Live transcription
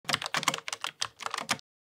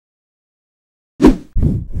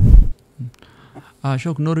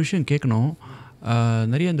அசோக், இன்னொரு விஷயம் கேட்கணும்.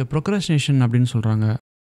 நிறைய இந்த ப்ரொக்ராஸ்டினேஷன் அப்படின்னு சொல்கிறாங்க,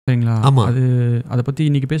 சரிங்களா? ஆமாம். அதை பற்றி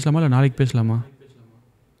இன்றைக்கி பேசலாமா இல்லை நாளைக்கு பேசலாமா?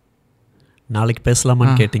 நாளைக்கு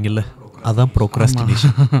பேசலாமான்னு கேட்டிங்கல்ல, அதான்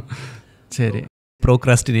ப்ரோக்ராஸ்டினேஷன். சரி.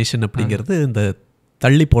 ப்ரோக்ராஸ்டினேஷன் அப்படிங்கிறது இந்த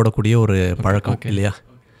தள்ளி போடக்கூடிய ஒரு பழக்கம் இல்லையா?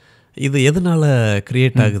 இது எதனால்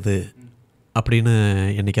க்ரியேட் ஆகுது அப்படின்னு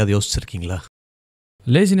என்னைக்காவது யோசிச்சிருக்கீங்களா?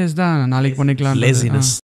 லேசினஸ் தான், நாளைக்கு பண்ணிக்கலாம்.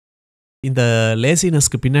 லேசினஸ். இந்த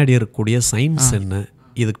லேசினஸ்க்கு பின்னாடி இருக்கக்கூடிய சயின்ஸ் என்ன,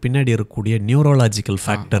 இதுக்கு பின்னாடி இருக்கக்கூடிய நியூரோலாஜிக்கல்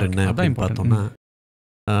ஃபேக்டர் என்ன அப்படின்னு பார்த்தோம்னா,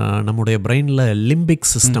 நம்முடைய பிரெயினில் லிம்பிக்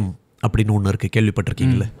சிஸ்டம் அப்படின்னு ஒன்று இருக்குது,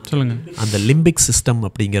 கேள்விப்பட்டிருக்கீங்களே? சொல்லுங்கள். அந்த லிம்பிக் சிஸ்டம்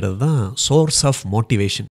அப்படிங்கிறது தான் சோர்ஸ் ஆஃப்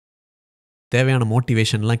மோட்டிவேஷன். தேவையான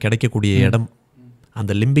மோட்டிவேஷன்லாம் கிடைக்கக்கூடிய இடம்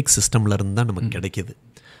அந்த லிம்பிக் சிஸ்டமில் இருந்து தான் நமக்கு கிடைக்கிது.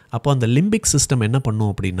 அப்போ அந்த லிம்பிக் சிஸ்டம் என்ன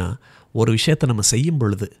பண்ணும் அப்படின்னா, ஒரு விஷயத்தை நம்ம செய்யும்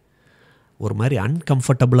பொழுது ஒரு மாதிரி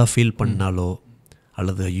அன்கம்ஃபர்டபுளாக ஃபீல் பண்ணாலோ,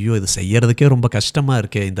 அல்லது ஐயோ இது செய்யறதுக்கே ரொம்ப கஷ்டமாக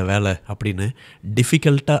இருக்கே இந்த வேலை அப்படின்னு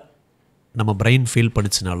டிஃபிகல்ட்டாக நம்ம பிரெயின் ஃபீல்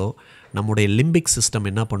பண்ணிச்சினாலோ, நம்முடைய லிம்பிக் சிஸ்டம்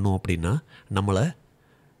என்ன பண்ணும் அப்படின்னா நம்மளை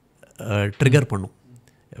ட்ரிகர் பண்ணும்.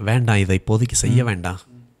 வேண்டாம், இதை இப்போதைக்கு செய்ய வேண்டாம்,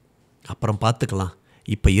 அப்புறம் பார்த்துக்கலாம்,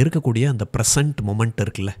 இப்போ இருக்கக்கூடிய அந்த ப்ரெசண்ட் மொமெண்ட்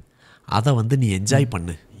இருக்குல்ல, அதை வந்து நீ என்ஜாய்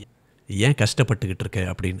பண்ணு, ஏன் கஷ்டப்பட்டுக்கிட்டு இருக்க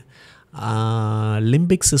அப்படின்னு.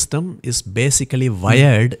 Limbic system is basically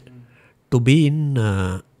wired to be in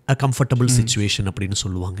a comfortable situation அப்படின்னு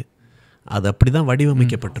சொல்லுவாங்க. அது அப்படி தான்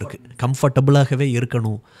வடிவமைக்கப்பட்டிருக்கு, கம்ஃபர்டபுளாகவே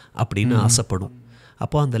இருக்கணும் அப்படின்னு ஆசைப்படும்.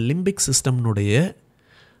 அப்போ அந்த லிம்பிக் சிஸ்டம்னுடைய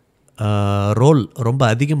ரோல் ரொம்ப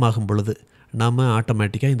அதிகமாகும் பொழுது நாம்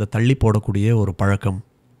ஆட்டோமேட்டிக்காக இந்த தள்ளி போடக்கூடிய ஒரு பழக்கம்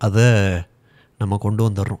அதை நம்ம கொண்டு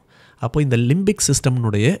வந்துடுறோம். அப்போ இந்த லிம்பிக்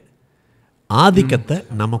சிஸ்டம்னுடைய ஆதிக்கத்தை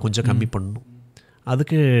நம்ம கொஞ்சம் கம்மி பண்ணணும்.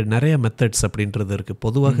 அதுக்கு நிறைய மெத்தட்ஸ் அப்படின்றது இருக்குது.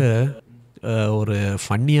 பொதுவாக ஒரு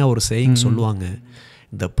ஃபன்னியாக ஒரு சேயிங் சொல்லுவாங்க,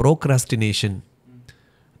 இந்த ப்ரோக்ராஸ்டினேஷன்,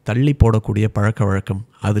 தள்ளி போடக்கூடிய பழக்க வழக்கம்,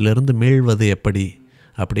 அதிலிருந்து மீள்வது எப்படி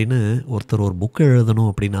அப்படின்னு ஒருத்தர் ஒரு புக்கு எழுதணும்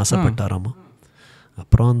அப்படின்னு ஆசைப்பட்டாராமா.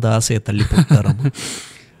 அப்புறம் அந்த ஆசையை தள்ளி போட்டாராமா.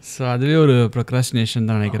 ஸோ அதுவே ஒரு ப்ரொக்ராஸ்டினேஷன்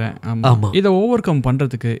தான் நினைக்கிறேன். ஆமாம். இதை ஓவர் கம்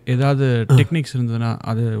பண்ணுறதுக்கு ஏதாவது டெக்னிக்ஸ் இருந்ததுன்னா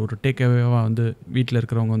அது ஒரு டேக் அவேவாக வந்து வீட்டில்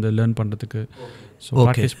இருக்கிறவங்க வந்து லேர்ன் பண்ணுறதுக்கு, ஸோ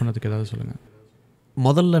ப்ராக்டிஸ் பண்ணுறதுக்கு ஏதாவது சொல்லுங்கள்.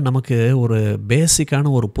 முதல்ல நமக்கு ஒரு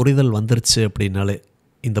பேசிக்கான ஒரு புரிதல் வந்துருச்சு அப்படின்னாலே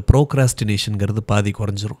இந்த ப்ரோக்ராஸ்டினேஷனுங்கிறது பாதி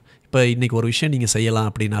குறைஞ்சிரும். இப்போ இன்றைக்கி ஒரு விஷயம் நீங்கள் செய்யலாம்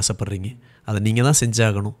அப்படின்னு ஆசைப்பட்றீங்க, அதை நீங்கள் தான்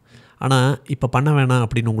செஞ்சாகணும். ஆனால் இப்போ பண்ண வேணாம்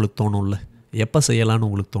அப்படின்னு உங்களுக்கு தோணும்ல, எப்போ செய்யலான்னு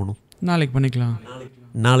உங்களுக்கு தோணும்? நாளைக்கு பண்ணிக்கலாம்,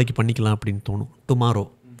 நாளைக்கு பண்ணிக்கலாம் அப்படின்னு தோணும்.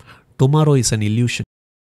 Tomorrow is an illusion.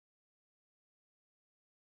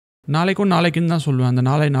 நாளைக்குன்னு தான் சொல்லுவேன், அந்த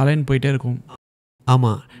நாளைன்னு போயிட்டே இருக்கும்.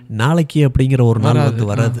 ஆமாம், நாளைக்கு அப்படிங்கிற ஒரு நாள் வந்து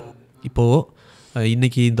வராது. இப்போது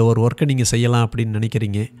இன்றைக்கி இந்த ஒரு ஒர்க்கை நீங்கள் செய்யலாம் அப்படின்னு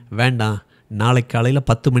நினைக்கிறீங்க, வேண்டாம் நாளைக்கு காலையில்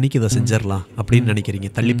 10 மணிக்கு இதை செஞ்சிடலாம் அப்படின்னு நினைக்கிறீங்க,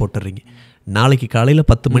 தள்ளி போட்டுடுறீங்க. நாளைக்கு காலையில்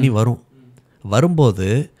 10 மணி வரும்போது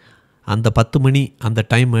அந்த 10 மணி அந்த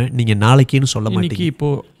டைமை நீங்கள் நாளைக்குன்னு சொல்ல மாட்டீங்க,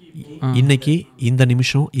 இப்போது இன்னைக்கு இந்த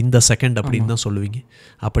நிமிஷம் இந்த செகண்ட் அப்படின்னு தான் சொல்லுவீங்க.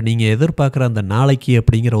 அப்போ நீங்கள் எதிர்பார்க்குற அந்த நாளைக்கு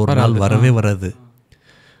அப்படிங்கிற ஒரு நாள் வரவே வராது.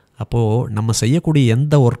 அப்போது நம்ம செய்யக்கூடிய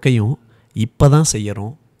எந்த ஒர்க்கையும் இப்போ தான்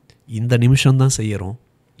செய்கிறோம், இந்த நிமிஷம் தான் செய்கிறோம்,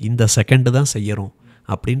 இந்த செகண்டு தான் செய்கிறோம்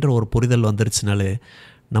அப்படின்ற ஒரு புரிதல் வந்துருச்சுனாலே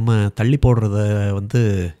நம்ம தள்ளி போடுறத வந்து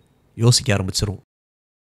யோசிக்க ஆரம்பிச்சிரும்.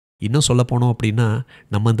 இன்னும் சொல்ல போனோம் அப்படின்னா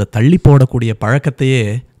நம்ம இந்த தள்ளி போடக்கூடிய பழக்கத்தையே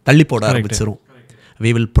தள்ளி போட ஆரம்பிச்சிரும்.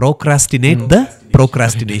 We will procrastinate the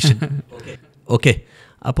procrastination. Okay,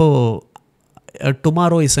 அப்போது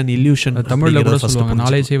டுமாரோ இஸ் அன் இல்யூஷன். தமிழில் கூட சொல்லுவாங்க,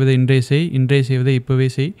 நாளை செய்வதை இன்றைய செய், இன்றைய செய்வதை இப்போவே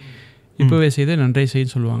செய், இப்போவே செய்த நன்றே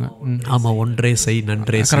செய்ன்னு சொல்லுவாங்க. ஆமாம், ஒன்றே செய்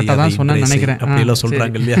நன்றே செய் தான் சொன்னேன்னு நினைக்கிறேன், அப்படிலாம்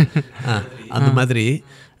சொல்கிறாங்க இல்லையா? அந்த மாதிரி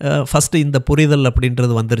ஃபஸ்ட்டு இந்த புரிதல்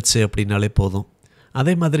அப்படின்றது வந்துருச்சு அப்படின்னாலே போதும்.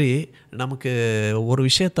 அதே மாதிரி நமக்கு ஒரு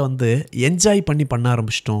விஷயத்தை வந்து என்ஜாய் பண்ண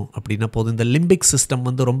ஆரம்பிச்சிட்டோம் அப்படின்னா போதும். இந்த லிம்பிக் சிஸ்டம்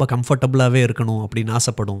வந்து ரொம்ப கம்ஃபர்டபுளாகவே இருக்கணும் அப்படின்னு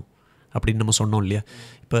ஆசைப்படும் அப்படின்னு நம்ம சொன்னோம் இல்லையா?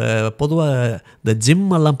 இப்போ பொதுவாக இந்த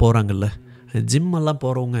ஜிம்மெல்லாம் போகிறாங்கல்ல, ஜிம்மெல்லாம்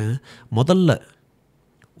போகிறவங்க முதல்ல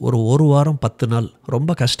ஒரு வாரம் 10 நாள்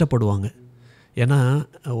ரொம்ப கஷ்டப்படுவாங்க. ஏன்னா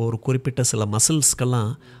ஒரு குறிப்பிட்ட சில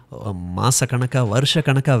மசில்ஸ்க்கெல்லாம் மாதக்கணக்காக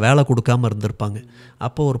வருஷக்கணக்காக வேலை கொடுக்காமல் இருந்திருப்பாங்க.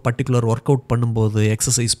 அப்போ ஒரு பர்டிகுலர் ஒர்க் அவுட் பண்ணும்போது,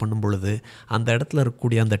 எக்ஸசைஸ் பண்ணும் பொழுது அந்த இடத்துல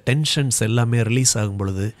இருக்கக்கூடிய அந்த டென்ஷன்ஸ் எல்லாமே ரிலீஸ் ஆகும்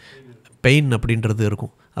பொழுது பெயின் அப்படின்றது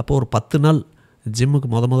இருக்கும். அப்போது ஒரு 10 நாள் ஜிம்முக்கு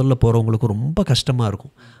முதல்ல போகிறவங்களுக்கு ரொம்ப கஷ்டமாக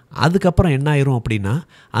இருக்கும். அதுக்கப்புறம் என்ன ஆயிரும் அப்படின்னா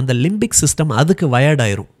அந்த லிம்பிக் சிஸ்டம் அதுக்கு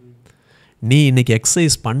வயர்டாயிரும். நீ இன்றைக்கி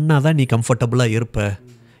எக்ஸசைஸ் பண்ணால் தான் நீ கம்ஃபர்டபுளாக இருப்ப,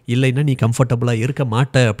 இல்லைன்னா நீ கம்ஃபர்டபுளாக இருக்க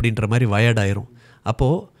மாட்ட அப்படின்ற மாதிரி வயர்டாயிரும்.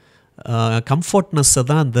 அப்போது கம்ஃபர்ட்னஸ்ஸை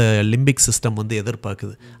தான் அந்த லிம்பிக் சிஸ்டம் வந்து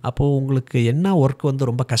எதிர்பார்க்குது. அப்போது உங்களுக்கு என்ன ஒர்க் வந்து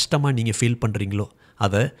ரொம்ப கஷ்டமாக நீங்கள் ஃபீல் பண்ணுறீங்களோ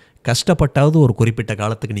அதை கஷ்டப்பட்டாவது ஒரு குறிப்பிட்ட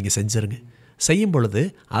காலத்துக்கு நீங்கள் செஞ்சுருங்க. செய்யும் பொழுது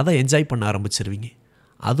அதை என்ஜாய் பண்ண ஆரம்பிச்சிருவீங்க.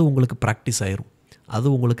 அது உங்களுக்கு ப்ராக்டிஸ் ஆயிரும். அது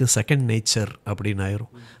உங்களுக்கு செகண்ட் நேச்சர் அப்படின்னு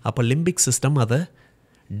ஆயிரும். அப்போ லிம்பிக் சிஸ்டம் அதை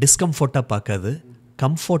டிஸ்கம்ஃபர்ட்டாக பார்க்காது,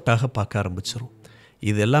 கம்ஃபர்ட்டாக பார்க்க ஆரம்பிச்சிடும்.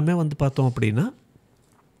 இது எல்லாமே வந்து பார்த்தோம் அப்படின்னா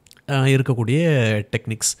இருக்கக்கூடிய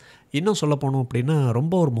டெக்னிக்ஸ். இன்னும் சொல்ல போனோம் அப்படின்னா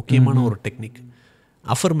ரொம்ப ஒரு முக்கியமான ஒரு டெக்னிக்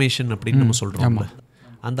அஃபர்மேஷன் அப்படின்னு நம்ம சொல்கிறோம்ல.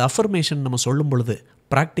 அந்த அஃபர்மேஷன் நம்ம சொல்லும் பொழுது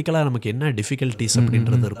ப்ராக்டிக்கலாக நமக்கு என்ன டிஃபிகல்ட்டிஸ்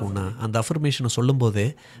அப்படின்றது இருக்கும்னா, அந்த அஃபர்மேஷனை சொல்லும்போதே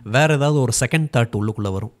வேறு ஏதாவது ஒரு செகண்ட் தாட்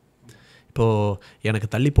உள்ளுக்குள்ளே வரும். இப்போது எனக்கு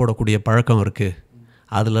தள்ளி போடக்கூடிய பழக்கம் இருக்குது,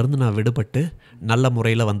 அதிலேருந்து நான் விடுபட்டு நல்ல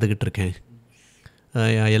முறையில் வந்துக்கிட்டு இருக்கேன்,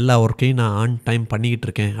 எல்லா ஒர்க்கையும் நான் ஆன் டைம் பண்ணிக்கிட்டு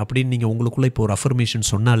இருக்கேன் அப்படின்னு நீங்கள் உங்களுக்குள்ளே இப்போ ஒரு அஃபர்மேஷன்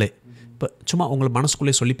சொன்னாலே, இப்போ சும்மா உங்களை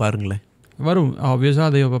மனசுக்குள்ளே சொல்லி பாருங்களேன், வரும். ஆப்வியஸாக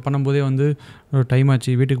அதை டைம்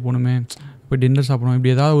ஆச்சு, வீட்டுக்கு போகணுமே, இப்போ டின்னர் சாப்பிடணும்,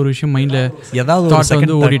 இப்படி ஏதாவது ஒரு விஷயம் மைண்டில் ஏதாவது ஒரு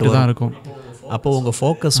செகண்ட் ஓடிட்டு தான் இருக்கும். அப்போது உங்கள்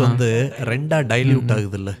ஃபோக்கஸ் வந்து ரெண்டாக டைல்யூட்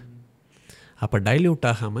ஆகுது இல்லை. அப்போ டைல்யூட்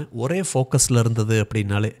ஆகாமல் ஒரே ஃபோக்கஸில் இருந்தது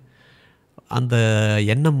அப்படின்னாலே அந்த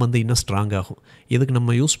எண்ணம் வந்து இன்னும் ஸ்ட்ராங் ஆகும். இதுக்கு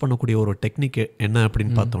நம்ம யூஸ் பண்ணக்கூடிய ஒரு டெக்னிக் என்ன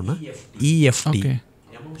அப்படின்னு பார்த்தோம்னா EFT,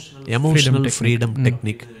 எமோஷனல் ஃப்ரீடம்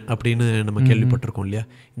டெக்னிக் அப்படின்னு நம்ம கேள்விப்பட்டிருக்கோம் இல்லையா.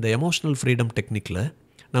 இந்த எமோஷனல் ஃப்ரீடம் டெக்னிக்கில்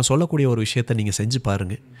நான் சொல்லக்கூடிய ஒரு விஷயத்தை நீங்கள் செஞ்சு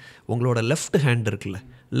பாருங்கள். உங்களோட லெஃப்ட் ஹேண்ட் இருக்குல்ல,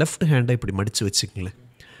 லெஃப்ட் ஹேண்டை இப்படி மடித்து வச்சுக்கங்களேன்.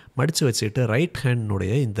 மடித்து வச்சுக்கிட்டு ரைட்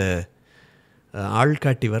ஹேண்டினுடைய இந்த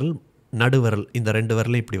ஆள்காட்டி விரல், நடுவிரல், இந்த 2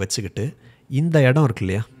 விரலையும் இப்படி வச்சுக்கிட்டு இந்த இடம் இருக்கு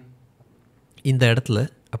இல்லையா, இந்த இடத்துல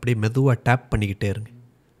அப்படியே மெதுவாக டேப் பண்ணிக்கிட்டே இருங்க.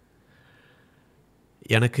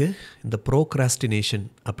 எனக்கு இந்த ப்ரோக்ராஸ்டினேஷன்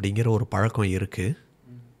அப்படிங்கிற ஒரு பழக்கம் இருக்குது,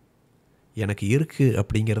 எனக்கு இருக்குது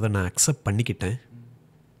அப்படிங்கிறத நான் அக்செப்ட் பண்ணிக்கிட்டேன்,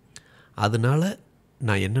 அதனால்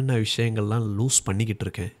நான் என்னென்ன விஷயங்கள்லாம் லூஸ் பண்ணிக்கிட்டு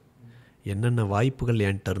இருக்கேன், என்னென்ன வாய்ப்புகள்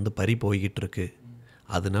என்கிட்ட இருந்து பறி போய்கிட்டு இருக்கு,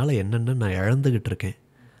 அதனால் என்னென்ன நான் இழந்துக்கிட்டு இருக்கேன்,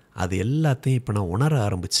 அது எல்லாத்தையும் இப்போ நான் உணர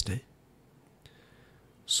ஆரம்பிச்சிட்டேன்.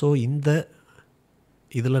 ஸோ இந்த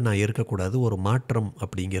இதில் நான் இருக்கக்கூடாது, ஒரு மாற்றம்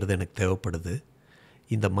அப்படிங்கிறது எனக்கு தேவைப்படுது.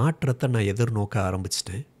 இந்த மாற்றத்தை நான் எதிர்நோக்க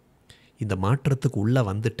ஆரம்பிச்சிட்டேன், இந்த மாற்றத்துக்கு உள்ளே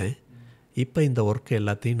வந்துட்டேன். இப்போ இந்த ஒர்க்கு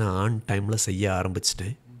எல்லாத்தையும் நான் ஆன் டைமில் செய்ய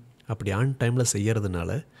ஆரம்பிச்சிட்டேன். அப்படி ஆன் டைமில் செய்கிறதுனால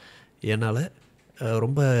என்னால்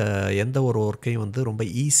ரொம்ப எந்த ஒரு ஒர்க்கையும் வந்து ரொம்ப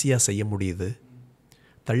ஈஸியாக செய்ய முடியுது.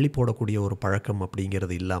 தள்ளி போடக்கூடிய ஒரு பழக்கம்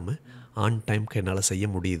அப்படிங்கிறது இல்லாமல் ஆன் டைமுக்கு என்னால் செய்ய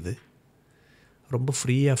முடியுது. ரொம்ப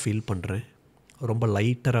ஃப்ரீயாக ஃபீல் பண்ணுறேன், ரொம்ப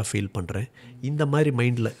லைட்டராக ஃபீல் பண்ணுறேன். இந்த மாதிரி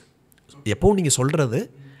மைண்டில் எப்போவும் நீங்கள் சொல்கிறது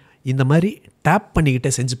இந்த மாதிரி டேப்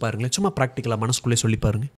பண்ணிக்கிட்டே செஞ்சு பாருங்களேன். சும்மா ப்ராக்டிக்கலாக மனசுக்குள்ளே சொல்லி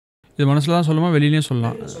பாருங்கள். இது மனசில் தான் சொல்லலாம், வெளியிலேயும்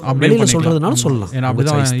சொல்லலாம், வெளியில் சொல்கிறதுனாலும் சொல்லலாம். ஏன்னா அப்படி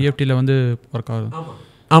தான் EFTயில் வந்து ஒர்க் ஆகுது.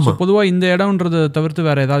 ஆமாம். பொதுவாக இந்த இடம்ன்றதை தவிர்த்து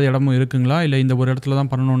வேறு ஏதாவது இடமும் இருக்குங்களா, இல்லை இந்த ஒரு இடத்துல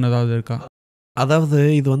தான் பண்ணணும்னு ஏதாவது இருக்கா? அதாவது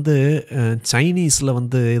இது வந்து சைனீஸில்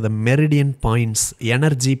வந்து இந்த மெரிடியன் பாயிண்ட்ஸ்,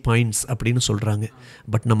 எனர்ஜி பாயிண்ட்ஸ் அப்படின்னு சொல்கிறாங்க.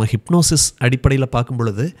 பட் நம்ம ஹிப்னோசிஸ் அடிப்படையில் பார்க்கும்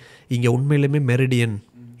பொழுது இங்கே உண்மையிலுமே மெரிடியன்,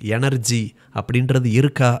 எனர்ஜி அப்படின்றது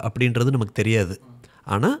இருக்கா அப்படின்றது நமக்கு தெரியாது.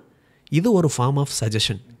 ஆனால் இது ஒரு ஃபார்ம் ஆஃப்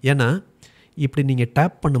சஜஷன். ஏன்னா இப்படி நீங்கள்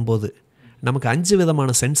டேப் பண்ணும்போது நமக்கு 5 விதமான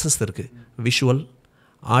சென்சஸ் இருக்குது. விஷுவல்,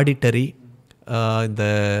 ஆடிட்டரி, இந்த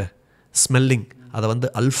ஸ்மெல்லிங் அதை வந்து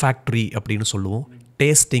அல்ஃபேக்டரி அப்படின்னு சொல்லுவோம்,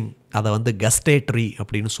 டேஸ்டிங் அதை வந்து கஸ்டேட்ரி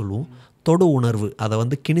அப்படின்னு சொல்லுவோம், தொடு உணர்வு அதை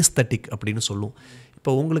வந்து கினிஸ்தட்டிக் அப்படின்னு சொல்லுவோம்.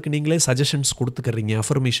 இப்போ உங்களுக்கு நீங்களே சஜஷன்ஸ் கொடுத்துக்கறீங்க,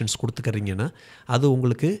 அஃபர்மேஷன்ஸ் கொடுத்துக்கறீங்கன்னா அது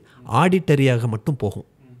உங்களுக்கு ஆடிட்டரியாக மட்டும் போகும்.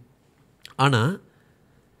 ஆனால்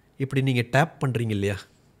இப்படி நீங்கள் டேப் பண்ணுறீங்க இல்லையா,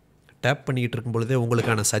 டேப் பண்ணிக்கிட்டு இருக்கும் பொழுதே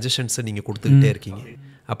உங்களுக்கான சஜஷன்ஸை நீங்கள் கொடுத்துக்கிட்டே இருக்கீங்க.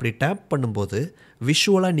 அப்படி டேப் பண்ணும்போது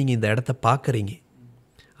விஷுவலாக நீங்கள் இந்த இடத்த பார்க்குறீங்க,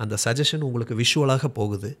 அந்த சஜஷன் உங்களுக்கு விஷுவலாக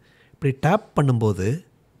போகுது. இப்படி டேப் பண்ணும்போது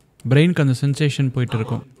பிரெயினுக்கு அந்த சென்சேஷன் போயிட்டு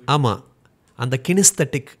இருக்கும். ஆமாம், அந்த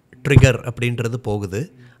கினிஸ்தட்டிக் ட்ரிகர் அப்படின்றது போகுது.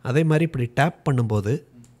 அதே மாதிரி இப்படி டேப் பண்ணும்போது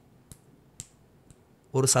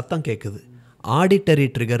ஒரு சத்தம் கேட்குது, ஆடிட்டரி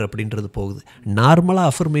ட்ரிகர் அப்படின்றது போகுது.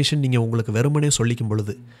 நார்மலாக அஃபர்மேஷன் நீங்கள் உங்களுக்கு வெறுமனே சொல்லிக்கும்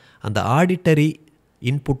பொழுது அந்த ஆடிட்டரி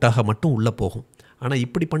இன்புட்டாக மட்டும் உள்ளே போகும். ஆனால்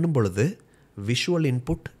இப்படி பண்ணும் பொழுது விஷுவல்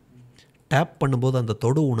இன்புட், டேப் பண்ணும்போது அந்த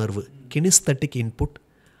தொடு உணர்வு, கினிஸ்தட்டிக் இன்புட்,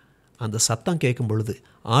 அந்த சத்தம் கேட்கும் பொழுது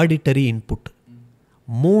ஆடிட்டரி இன்புட்,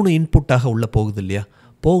 3 இன்புட்டாக உள்ளே போகுது இல்லையா.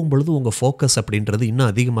 போகும்பொழுது உங்கள் ஃபோக்கஸ் அப்படின்றது இன்னும்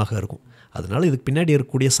அதிகமாக இருக்கும். அதனால் இதுக்கு பின்னாடி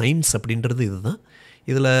இருக்கக்கூடிய சயின்ஸ் அப்படின்றது இதுதான்.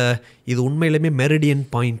 இதில் இது உண்மையிலுமே மெரிடியன்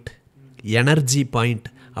பாயிண்ட், எனர்ஜி பாயிண்ட்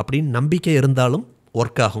அப்படின்னு நம்பிக்கை இருந்தாலும்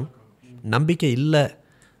ஒர்க் ஆகும், நம்பிக்கை இல்லை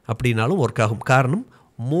அப்படின்னாலும் ஒர்க் ஆகும். காரணம்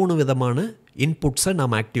 3 விதமான இன்புட்ஸை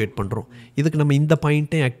நாம் ஆக்டிவேட் பண்ணுறோம். இதுக்கு நம்ம இந்த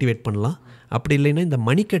பாயிண்ட்டையும் ஆக்டிவேட் பண்ணலாம், அப்படி இல்லைன்னா இந்த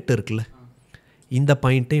மணிக்கட்டு இருக்குல்ல, இந்த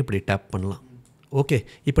பாயிண்ட்டையும் இப்படி டேப் பண்ணலாம். ஓகே,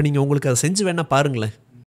 இப்போ நீங்கள் உங்களுக்கு அதை செஞ்சு வேணால் பாருங்களேன்.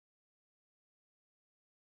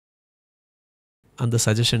 அந்த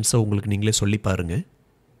சஜஷன்ஸை உங்களுக்கு நீங்களே சொல்லி பாருங்கள்.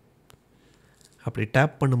 அப்படி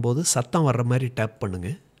டேப் பண்ணும்போது சத்தம் வர்ற மாதிரி டேப்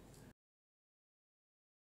பண்ணுங்கள்.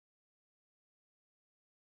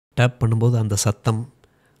 டேப் பண்ணும்போது அந்த சத்தம்,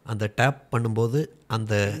 அந்த டேப் பண்ணும்போது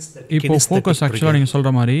அந்த இப்போ ஃபோக்கஸ் ஆக்சுவலாக நீங்கள்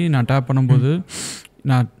சொல்கிற மாதிரி நான் டேப் பண்ணும்போது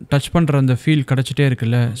நான் டச் பண்ணுற அந்த ஃபீல் கிடச்சிட்டே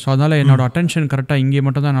இருக்குல்ல, ஸோ அதனால் என்னோட அட்டென்ஷன் கரெக்டாக இங்கே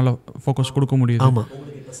மட்டும் தான் என்னால் ஃபோக்கஸ் கொடுக்க முடியுது. ஆமாம்,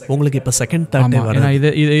 உங்களுக்கு இப்போ செகண்ட் தாட்டே வர. ஏன்னா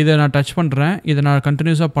இதை நான் டச் பண்ணுறேன், இதை நான்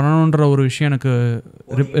கண்டினியூஸாக பண்ணணுன்ற ஒரு விஷயம் எனக்கு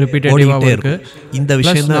ரிப்பீட்டேட்டிவாக இருக்குது. இந்த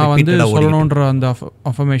விஷயம் நான் வந்து சொல்லணுன்ற அந்த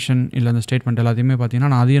அஃபர்மேஷன் இல்லை அந்த ஸ்டேட்மெண்ட் எல்லாத்தையுமே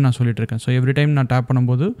பார்த்தீங்கன்னா நான் அதையும் நான் சொல்லிட்டு இருக்கேன். ஸோ எவ்ரி டைம் நான் டேப்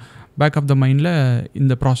பண்ணும்போது பேக் ஆஃப் த மைண்டில்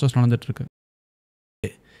இந்த ப்ராசஸ் நடந்துகிட்ருக்கு.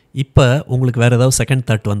 இப்போ உங்களுக்கு வேறு ஏதாவது செகண்ட்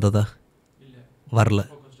தாட் வந்ததா? வரல.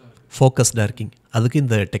 ஃபோக்கஸ்டாக இருக்கீங்க. அதுக்கு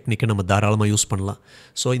இந்த டெக்னிக்கை நம்ம தாராளமாக யூஸ் பண்ணலாம்.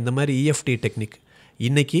 ஸோ இந்த மாதிரி இஎஃப்டி டெக்னிக்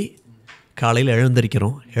இன்றைக்கி காலையில்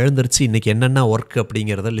எழுந்திரிச்சு இன்றைக்கி என்னென்ன ஒர்க்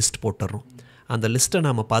அப்படிங்கிறத லிஸ்ட் போட்டுடுறோம். அந்த லிஸ்ட்டை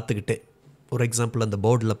நாம் பார்த்துக்கிட்டே, ஒரு எக்ஸாம்பிள் அந்த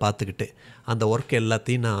போர்டில் பார்த்துக்கிட்டு அந்த ஒர்க்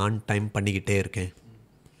எல்லாத்தையும் நான் ஆன் டைம் பண்ணிக்கிட்டே இருக்கேன்,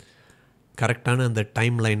 கரெக்டான அந்த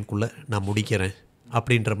டைம் லைனுக்குள்ளே நான் முடிக்கிறேன்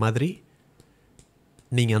அப்படின்ற மாதிரி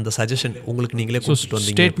நீங்கள் அந்த சஜஷன் உங்களுக்கு நீங்களே கொடுத்துட்டு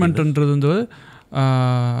வந்தீங்க. ஸ்டேட்மெண்ட்ன்றது வந்து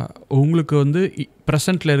உங்களுக்கு வந்து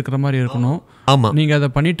ப்ரெசென்ட்டில் இருக்கிற மாதிரி இருக்கணும். ஆமாம், நீங்கள் அதை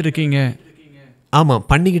பண்ணிகிட்டு இருக்கீங்க. ஆமாம்,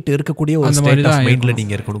 பண்ணிக்கிட்டு இருக்கக்கூடிய ஒரு ஸ்டேட் ஆஃப் மைண்டில்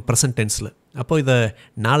நீங்கள் இருக்கணும் ப்ரெசன்ட் டென்ஸில். அப்போ இதை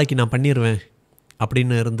நாளைக்கு நான் பண்ணிடுவேன்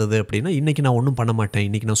அப்படின்னு இருந்தது அப்படின்னா இன்றைக்கி நான் ஒன்றும் பண்ண மாட்டேன்,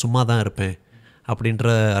 இன்றைக்கி நான் சும்மா தான் இருப்பேன் அப்படின்ற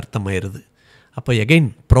அர்த்தம் ஆயிடுது. அப்போ எகைன்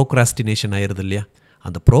ப்ரோக்ராஸ்டினேஷன் ஆயிடுது இல்லையா?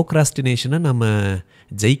 அந்த ப்ரோக்ராஸ்டினேஷனை நம்ம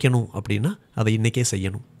ஜெயிக்கணும் அப்படின்னா அதை இன்றைக்கே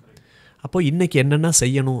செய்யணும். அப்போது இன்றைக்கி என்னென்ன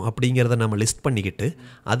செய்யணும் அப்படிங்கிறத நம்ம லிஸ்ட் பண்ணிக்கிட்டு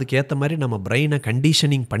அதுக்கேற்ற மாதிரி நம்ம பிரெயினை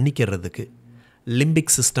கண்டிஷனிங் பண்ணிக்கிறதுக்கு,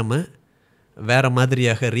 லிம்பிக் சிஸ்டமை வேறு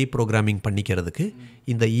மாதிரியாக ரீப்ரோக்ராமிங் பண்ணிக்கிறதுக்கு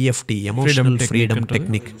இந்த இஎஃப்டி எமோஷனல் ஃப்ரீடம்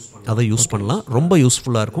டெக்னிக் அதை யூஸ் பண்ணலாம். ரொம்ப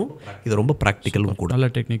யூஸ்ஃபுல்லாக இருக்கும். இது ரொம்ப ப்ராக்டிக்கலும் கூட. நல்ல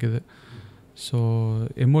டெக்னிக் இது. ஸோ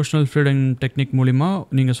எமோஷ்னல் ஃப்ரீடம் டெக்னிக் மூலிமா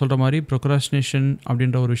நீங்கள் சொல்கிற மாதிரி ப்ரொக்ராஸ்டினேஷன்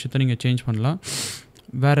அப்படின்ற ஒரு விஷயத்தை நீங்கள் சேஞ்ச் பண்ணலாம்.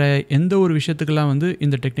 வேறு எந்த ஒரு விஷயத்துக்கெல்லாம் வந்து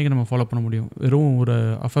இந்த டெக்னிக்கை நம்ம ஃபாலோ பண்ண முடியும். வெறும் ஒரு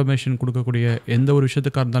அஃபர்மேஷன் கொடுக்கக்கூடிய எந்த ஒரு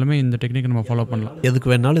விஷயத்துக்காக இருந்தாலுமே இந்த டெக்னிக்கை நம்ம ஃபாலோ பண்ணலாம். எதுக்கு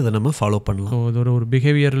வேணாலும் இதை நம்ம ஃபாலோ பண்ணலாம். ஸோ இது ஒரு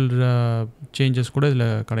பிஹேவியரல் சேஞ்சஸ் கூட இதில்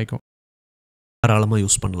கிடைக்கும். தாராளமாக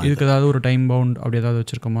யூஸ் பண்ணலாம். இதுக்கு ஏதாவது ஒரு டைம் பவுண்ட் அப்படி ஏதாவது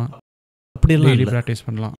வச்சுருக்கோமா? அப்படியெல்லாம் டெய்லி ப்ராக்டிஸ்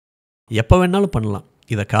பண்ணலாம், எப்போ வேணாலும் பண்ணலாம்.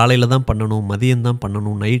 இதை காலையில் தான் பண்ணணும், மதியம் தான்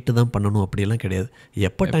பண்ணணும், நைட்டு தான் பண்ணணும் அப்படியெல்லாம் கிடையாது.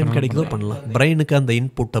 எப்போ டைம் கிடைக்குதோ பண்ணலாம். பிரெயினுக்கு அந்த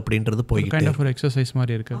இன்புட் அப்படின்றது போய்கிட்டு ஒரு எக்ஸசைஸ்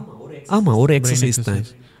மாதிரி இருக்குது. ஆமாம், ஒரு எக்ஸசைஸ் தான்.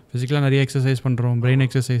 ஃபிசிக்கலாக நிறைய எக்ஸசைஸ் பண்ணுறோம், பிரெயின்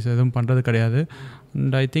எக்ஸசைஸ் எதுவும் பண்ணுறது கிடையாது.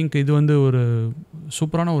 அண்ட் ஐ திங்க் இது வந்து ஒரு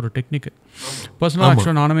சூப்பரான ஒரு டெக்னிக். பர்சனலாக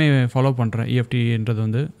ஆக்சுவலாக நானுமே ஃபாலோ பண்ணுறேன் இஎஃப்டின்றது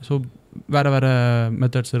வந்து. ஸோ வேறு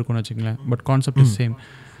மெத்தட்ஸ் இருக்குன்னு வச்சுங்களேன், but concept is same.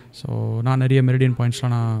 So நான் நிறைய மெரிடியன்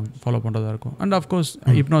பாயிண்ட்ஸ்லாம் நான் ஃபாலோ பண்ணுறதா இருக்கும். அண்ட் ஆஃப்கோர்ஸ்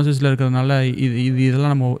ஹிப்னாசிஸில் இருக்கிறதுனால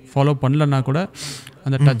இதெல்லாம் நம்ம ஃபாலோ பண்ணலன்னா கூட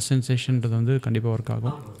அந்த டச் சென்சேஷன்றது வந்து கண்டிப்பாக ஒர்க்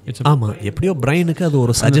ஆகும். ஆமாம், எப்படியோ பிரெயினுக்கு அது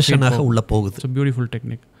ஒரு சஜஷனாக உள்ளே போகுது. It's beautiful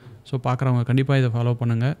technique. ஸோ பார்க்குறவங்க கண்டிப்பாக இதை ஃபாலோ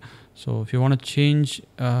பண்ணுங்கள். So if you want change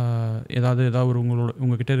ஏதாவது ஒரு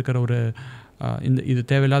உங்ககிட்ட இருக்கிற ஒரு இது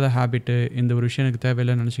தேவையில்லாத ஹேபிட்டு, இந்த ஒரு விஷயம் எனக்கு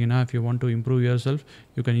தேவையில்லைன்னு நினச்சிங்கன்னா, if you want to improve your self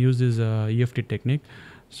you can use this EFT technique.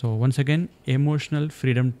 So once again emotional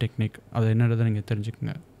freedom technique, அது என்னன்றதை நீங்கள்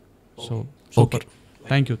தெரிஞ்சுக்கோங்க. So super.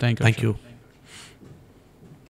 தேங்க்யூ.